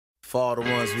For all the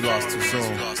ones we lost too soon.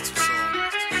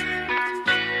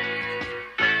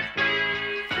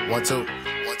 1, 2, 1,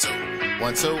 2,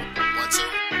 1, 2, 1, 2.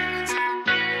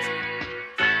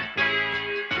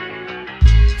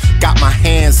 Got my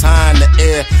hands high in the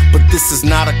air, but this is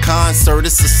not a concert,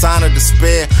 it's a sign of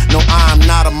despair. No, I'm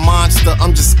not a monster,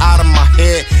 I'm just out of my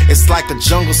head. It's like a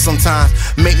jungle sometimes,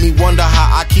 make me wonder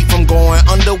how I keep from going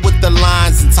under with the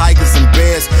lions and tigers and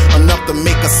bears. Enough to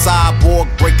make a cyborg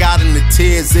break out into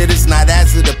tears. It is not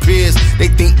as it appears, they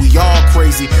think we all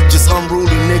crazy, just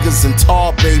unruly niggas and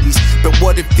tall babies. But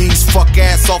what if these fuck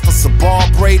ass Officer Ball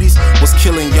Brady's was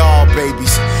killing y'all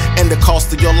babies, and the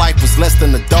cost of your life was less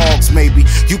than the dog's maybe?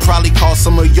 You probably call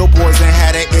some of your boys and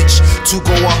had that itch to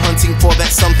go hunting for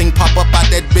that something, pop up out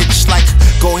that bitch like,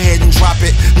 go ahead and drop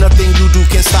it. Nothing you do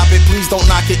can stop it, please don't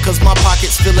knock it, cause my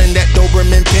pocket's feeling that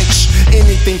Doberman pinch.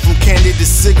 Anything from candy to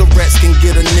cigarettes can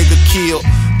get a nigga killed.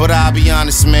 But I'll be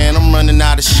honest, man, I'm running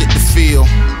out of shit to feel.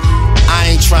 I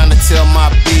ain't trying to tell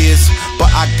my biz, but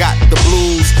I got the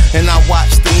blues, and I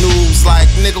watch the news like,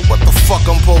 nigga, what the fuck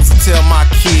I'm supposed to tell my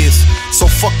kids? So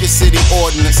fuck your city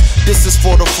ordinance, this is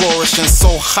for the flourishing.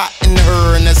 So hot in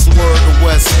her, and that's the word of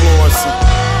West Florissant.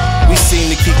 We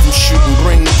seem to keep them shooting,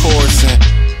 bring the chorus in.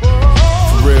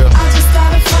 For real. I just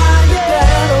gotta find a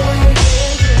better way.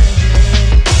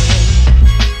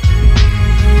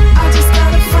 I just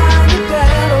gotta find a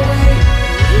better way.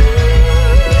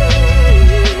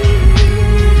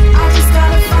 I just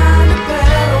gotta find a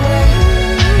better way.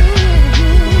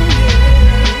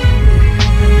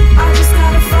 I just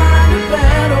gotta find a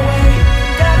better way.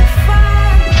 Gotta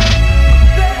find a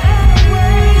better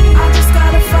way. I just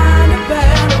gotta find a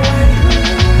better way.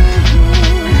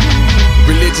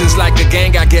 Religion's like a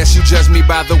gang, I guess you judge me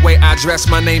by the way I dress.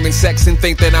 My name and sex and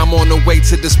think that I'm on the way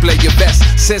to display your best.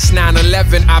 Since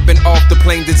 9/11, I've been off the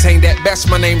plane, detained at best.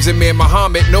 My name's Amir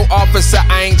Muhammad, no officer,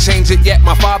 I ain't changed it yet.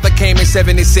 My father came in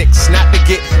 76, not to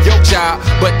get your job,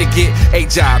 but to get a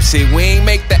job. See, we ain't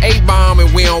make the A-bomb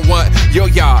and we don't want your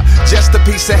yard. Just a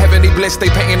piece of heavenly bliss, they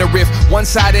painting a riff.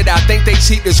 One-sided, I think they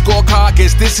cheat the scorecard.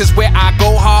 Guess this is where I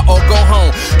go hard or go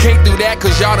home. Can't do that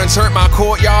cause y'all done turned my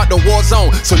courtyard to war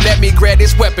zone. So let me grab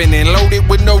this weapon and load it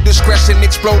with no discretion,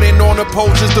 exploding on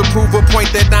opposers to prove a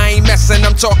point that I ain't messing.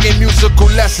 I'm talking musical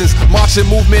lessons, marching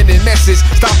movement and message.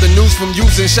 Stop the news from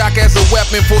using shock as a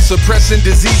weapon for suppressing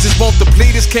diseases. Won't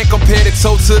deplete us, can't compare the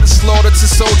toe to the slaughter to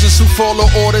soldiers who follow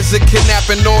orders and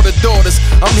kidnapping all the daughters.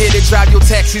 I'm here to drive your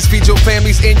taxis, feed your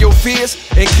families and your fears,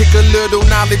 and kick a little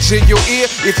knowledge in your ear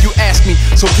if you ask me.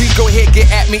 So please go ahead,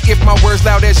 get at me if my words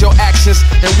loud as your actions,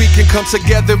 and we can come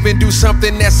together and do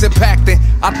something that's impacting.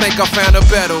 I think I found a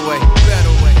better way.